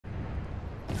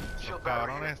Esos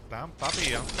cabrones están,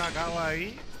 papi, han sacado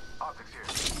ahí.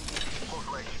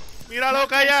 Mira lo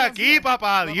que hay aquí,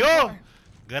 papá Dios.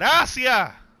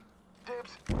 Gracias.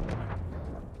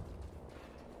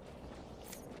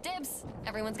 Dibs.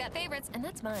 Everyone's got favorites, and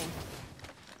that's mine.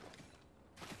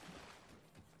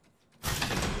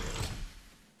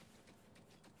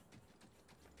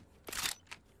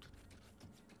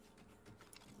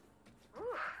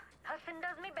 Nothing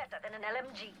does me better than an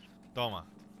LMG. Toma.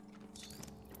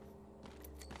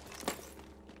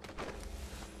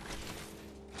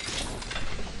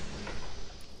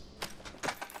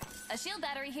 A shield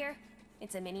battery here.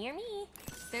 It's a mini or me.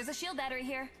 There's a shield battery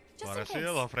here. Just Por in eso case.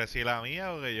 yo le ofrecí la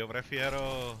mía, porque yo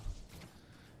prefiero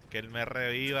que él me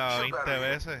reviva 20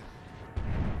 veces.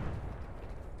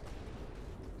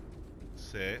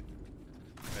 Sí,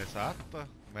 exacto.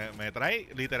 Me trae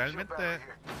literalmente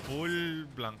full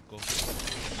blanco.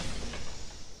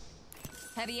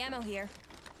 Heavy ammo here.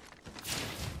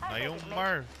 No hay un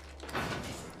mar.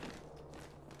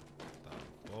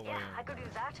 Tampoco Yeah, hay I could un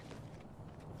use that.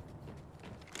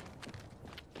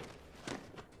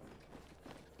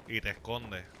 Y te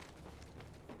esconde.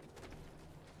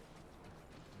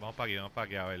 Vamos para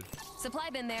aquí, a ver. Supply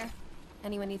bin there.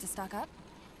 Anyone need to stock up?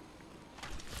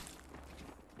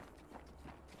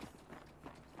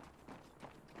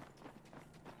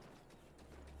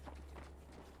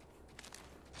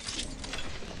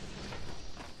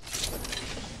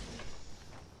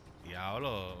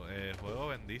 Diablo, juego,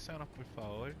 bendícenos, por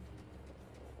favor.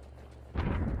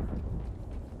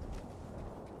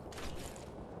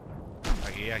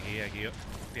 Aquí.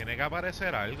 Tiene que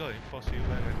aparecer algo, es imposible.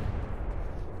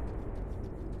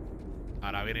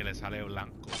 Ahora viene y le sale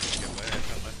blanco. Que puede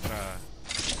ser nuestro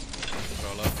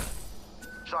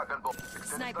look. Shotgun bolt.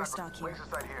 Sniper stock here. Laser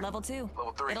sight here. Level 2.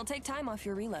 Level 3. It'll take time off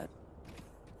your reload.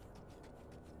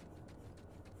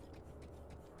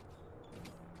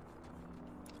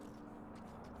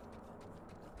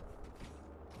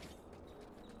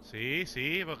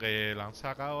 Sí, porque le han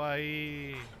sacado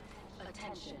ahí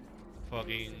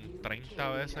fucking 30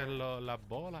 veces las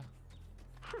bolas.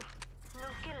 New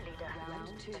kill leader.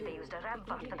 But they used a ramp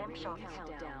up for them shots.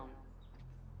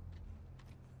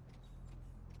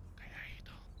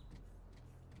 Calladito.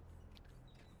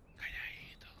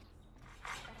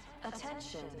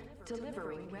 Attention,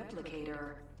 delivering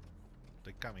replicator.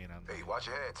 Estoy caminando. Hey, watch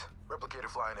your heads. Replicator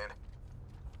flying in.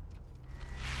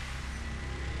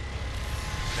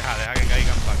 Deja que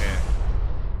caigan para que...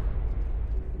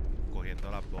 Cogiendo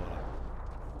las bolas.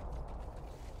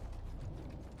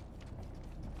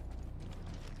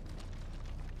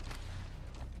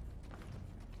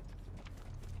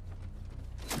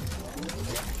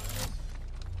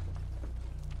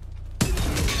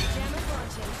 Jammer's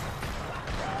launching.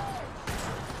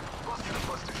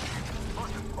 Buster.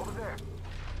 Over there.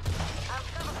 I'll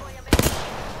cover for you, man.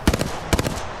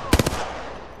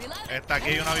 Reload. Está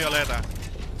aquí una violeta.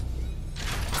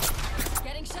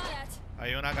 Getting shot at.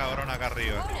 Hay una cabrona acá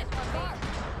arriba. Opponent, bar.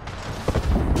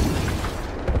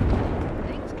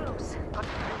 Rings close.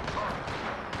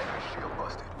 Enemy shield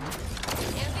busted.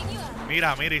 Amping you up.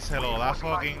 Mira, y se lo da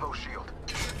fucking... Low shield.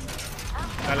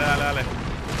 Dale. Dale.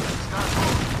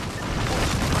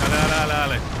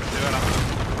 Estoy velando.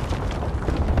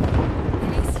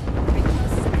 Nice. Ring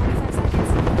closes in 45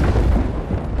 seconds.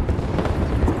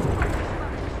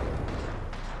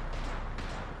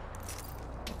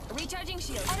 Recharging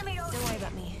shield. Enemy over. Don't worry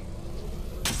about me.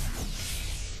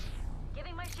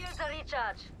 Giving my shields a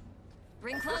recharge.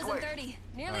 Ring close in 30.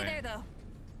 Nearly Alright. there though.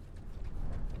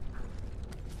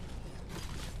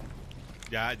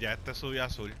 Ya este subió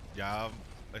azul. Ya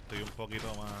estoy un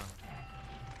poquito más...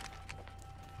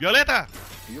 ¡Violeta!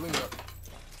 Healing up.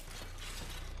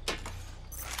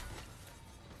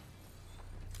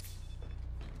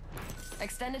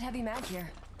 Extended heavy mag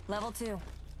here. Level 2.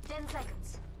 10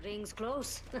 seconds. Rings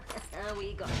close.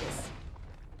 We got this.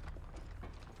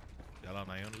 Ya no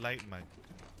hay un light man.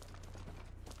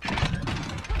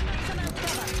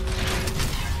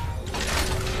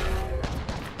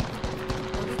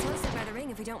 We'll be toasted by the ring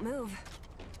if we don't move.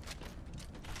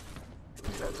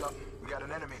 Heads up. We got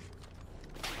an enemy.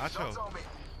 Shots Macho, on me.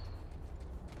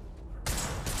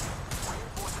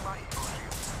 Reinforcing my evo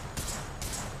shield.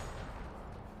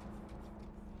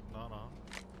 no.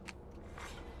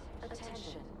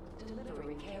 Attention,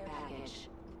 delivering care package.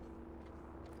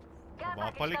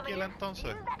 Vamos para la izquierda entonces.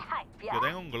 Isn't that hype, yeah? Yo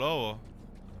tengo un globo.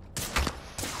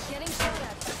 Getting shot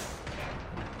at.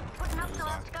 Putting up no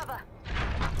cover.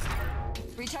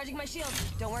 Recharging my shield.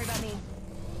 Don't worry about me.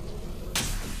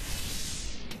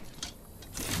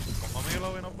 Pongo mi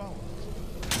globo y nos vamos.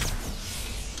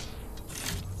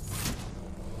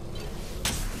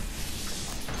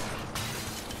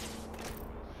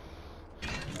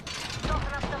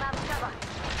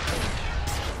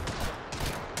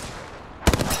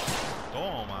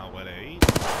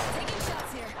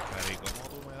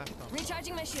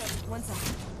 Recharging my shield. 1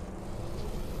 second.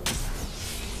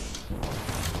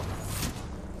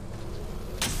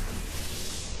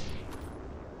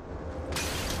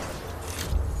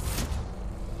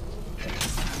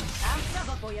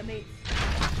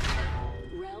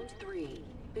 Round 3.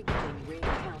 Beginning ring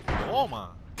countdown. Toma.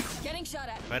 Getting shot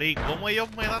at. Pero ¿y cómo ellos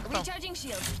me dan tan... Recharging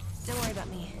shield. Don't worry about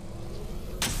me.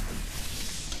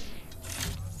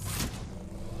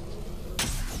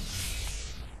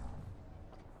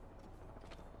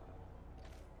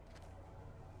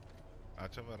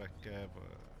 Hacho, pero es que... Pues...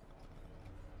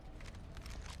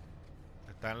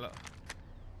 Está en la...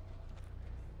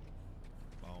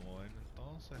 Vamos a ver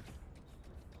entonces.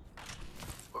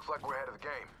 Looks like we're ahead of the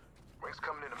game. Ring's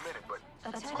coming in a minute, but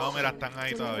No, mira, están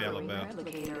ahí todavía, los veo.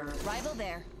 Rival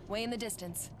there. Way in the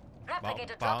distance.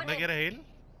 Replicator ¿Para dropping dónde in. quieres ir?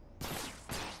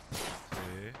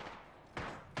 Sí.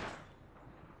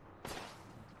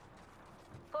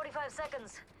 45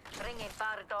 seconds. Ring ain't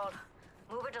far at all.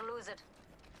 Move it or lose it.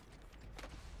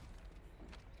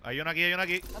 Hay uno aquí, hay uno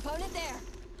aquí. Opponent there.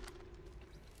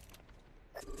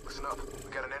 listen up.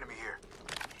 We got an enemy here.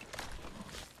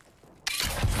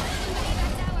 That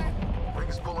tower. Ring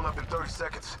is pulling up in 30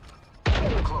 seconds.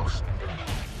 We're close.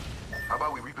 How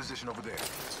about we reposition over there?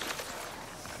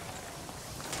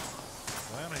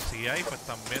 Bueno, y si hay, pues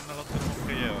también nos los tenemos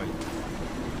que llevar.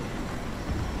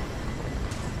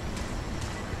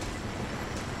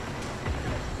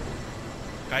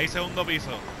 Caí segundo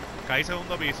piso. Caí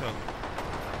segundo piso.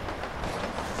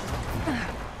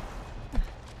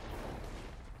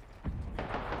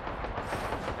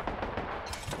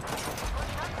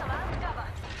 Putting up some armed cover.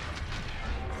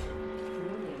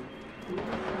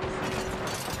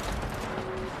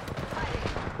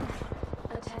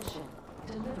 Attention.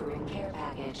 Delivering care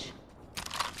package.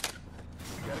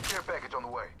 We got a care package on the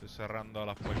way. Estoy cerrando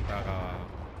las puertas acá abajo.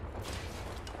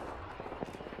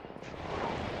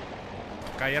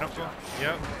 Cayeron con...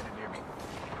 Yep. Landed near me.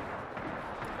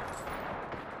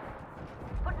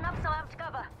 Putting up some armed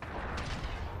cover.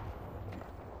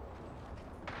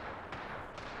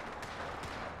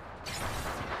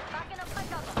 Backing up my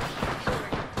cover.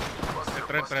 Busted,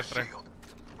 Tres, busted tres. shield.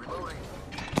 Reloading.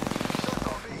 Shut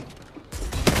off me.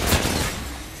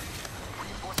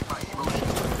 Reinforcing my evo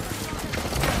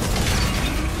shield.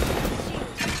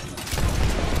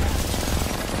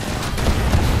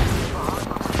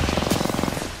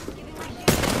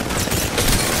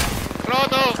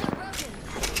 ¡Roto!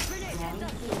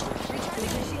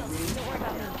 Recharging my shield. Don't worry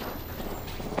about me.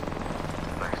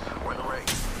 Nice. We're in the ring.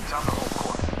 Time to hold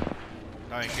court.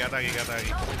 Está bien, quédate aquí, quédate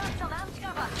aquí. Open up some armed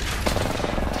cover.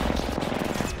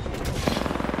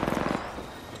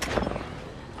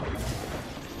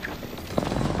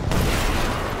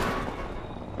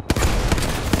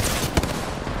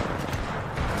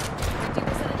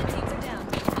 Percent of the teams are down.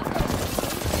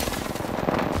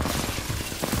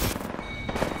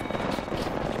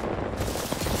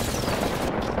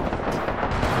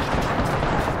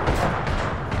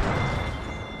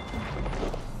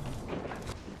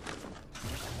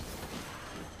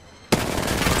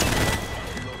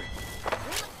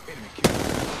 Enemy killed.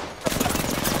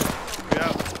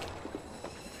 Cuidado.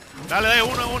 Dale,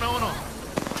 uno.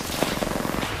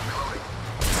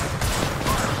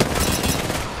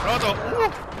 Roto.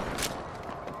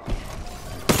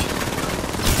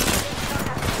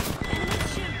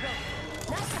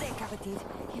 Nice today, Capatid.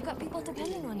 You've got people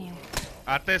depending on you.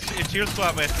 Hazte shield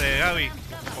swap, Gaby.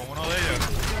 Con uno de ellos.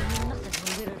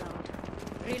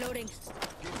 Reloading.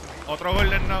 Otro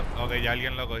golden knock. Ok, ya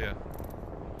alguien lo cogió.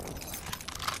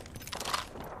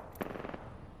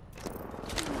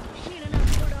 Healing up,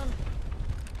 hold on.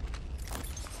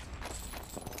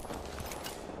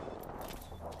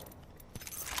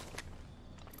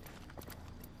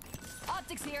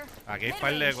 Optics here. Aquí hay un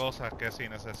par de cosas que si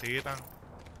necesitan.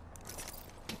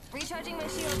 Recharging my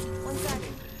shield. 1 sec.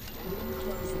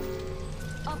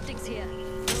 Optics here.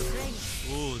 Close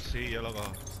range. Sí, yo lo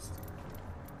cojo.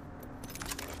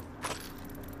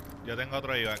 Yo tengo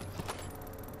otro Iván.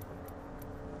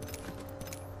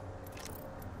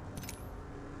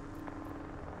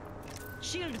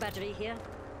 Shield battery here.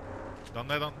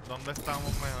 ¿Dónde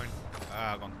estamos mejor?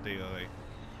 Ah, contigo, Dave.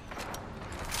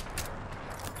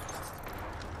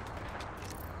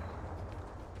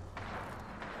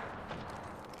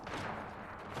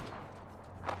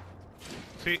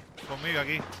 Sí, conmigo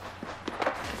aquí.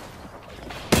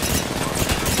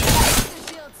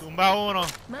 Shields. Tumba uno.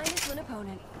 Minus 1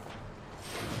 opponent.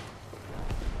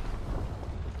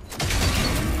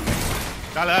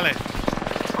 Dale.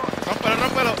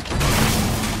 Rómpelo.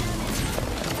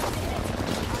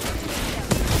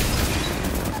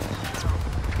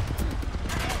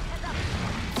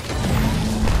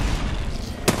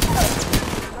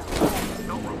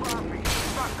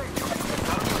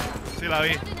 la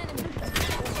vi. Found an enemy.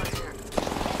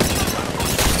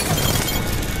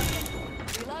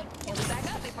 Reload. He'll be back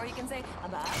up before you can say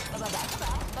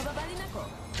 "Abalinako."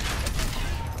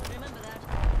 Remember that.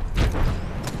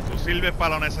 Tú sirves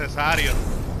para lo necesario.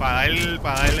 Para dar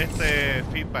este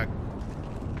feedback.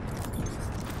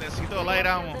 Necesito light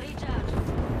ammo.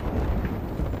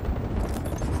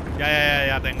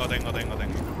 Ya tengo.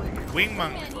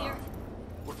 Wingman. Man here.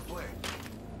 What's the plan?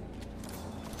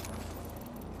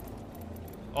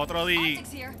 Otro DJ.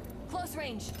 Optics here. Close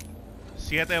range.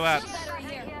 7 watts. Shield battery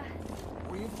here.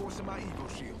 Reinforcing my ego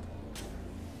shield.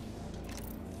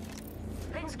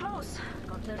 Rings close.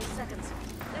 Got 30 seconds.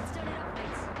 Let's turn it up,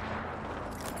 mates.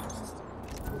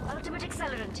 Ultimate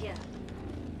accelerant here.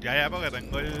 Ya, porque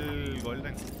tengo el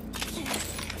golden.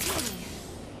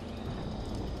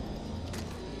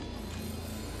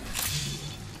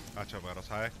 Hacho, pero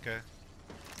 ¿sabes qué?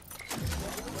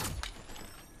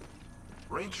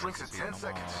 Range shrinks in Sí, 10 vamos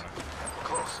seconds. ahora. We're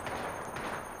close.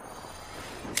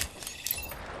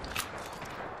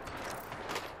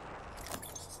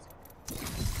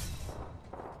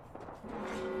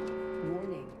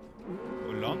 Warning.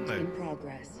 ¿Por dónde? In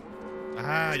progress.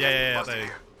 Ajá, ya Busted te vi.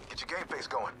 here. Get your game face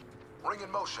going. Ring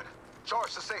in motion.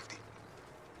 Charge to safety.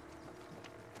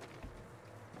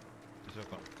 Eso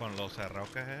con lo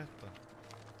cerrado que es esto.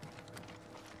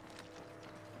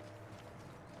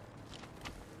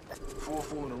 Fool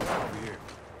fooling around over here.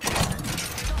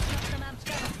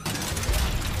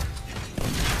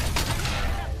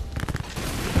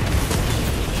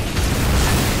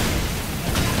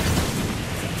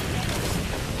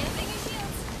 Amping your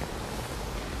shields.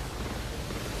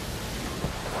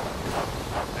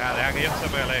 Deja que ellos se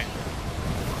peleen.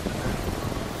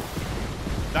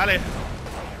 Dale.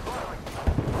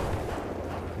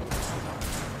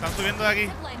 Están subiendo de aquí.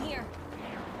 Zipline here.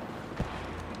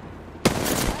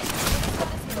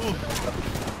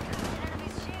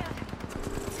 Enemy's shield.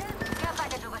 Care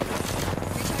package over here.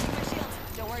 Recharging my shields.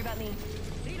 Don't worry about me.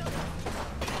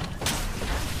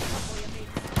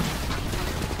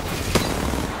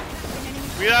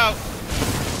 Cuidado.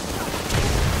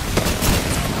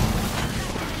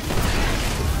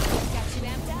 Got you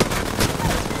amped out.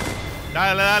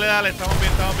 Dale. Estamos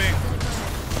bien.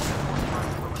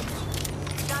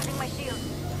 Charging my shield.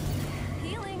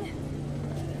 Healing.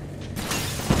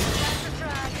 That's the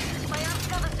drag. My arm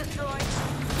cover's destroyed.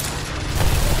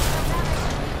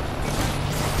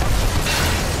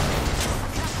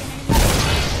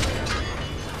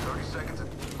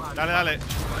 Dale.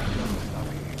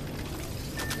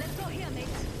 Let's go here,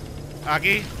 mates.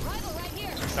 Aquí. Rival right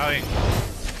here. Está bien.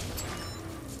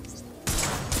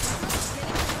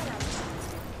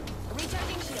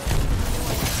 Recharging shield.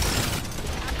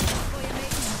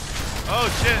 Oh,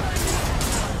 shit.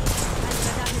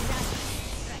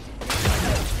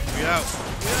 Cuidado.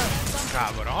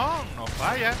 Cabrón, no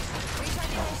falla.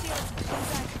 Recharging my shields. One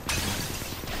sec.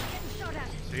 Getting shot at.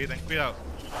 Sí, ten cuidado.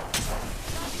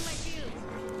 Charging my shield.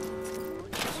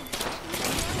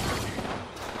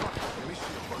 Enemy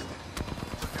shield busted.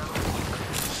 Took down a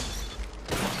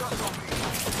Shots on me.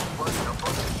 Busted a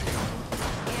busted shield.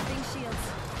 Amping shields.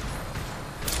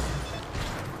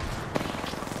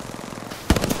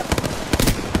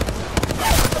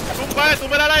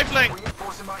 Tumba la lifeline.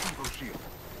 Reinforcing my ego shield.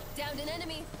 Downed an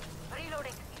enemy.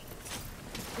 Reloading.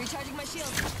 Recharging my shield.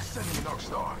 Sending an arc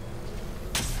star.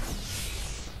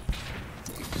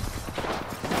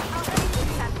 Already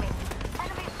looking at me.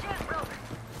 Enemy's shield broke.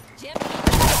 Jim.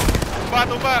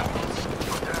 Tumba.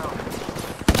 Put down.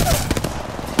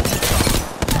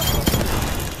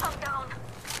 I'm down.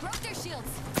 Broke their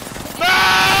shields.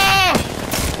 ¡No!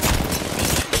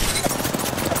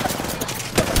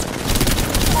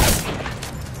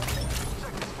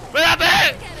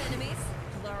 ¡Espérate! Look at enemies.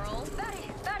 Plural.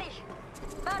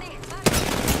 Buddy.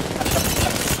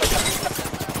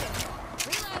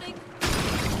 Reloading.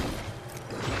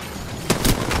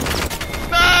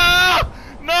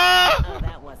 ¡No! Oh,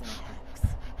 that wasn't a hex.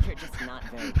 You're just not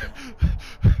very good.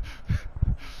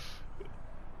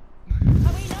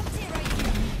 Are we up to right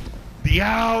here?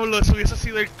 Diablo, eso hubiese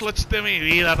sido el clutch de mi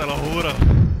vida, te lo juro.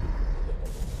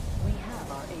 We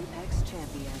have our Apex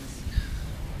champions.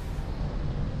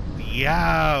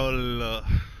 Diablo.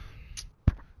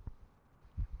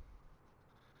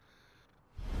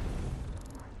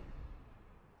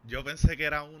 Yo pensé que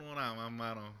era uno nada más,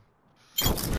 mano.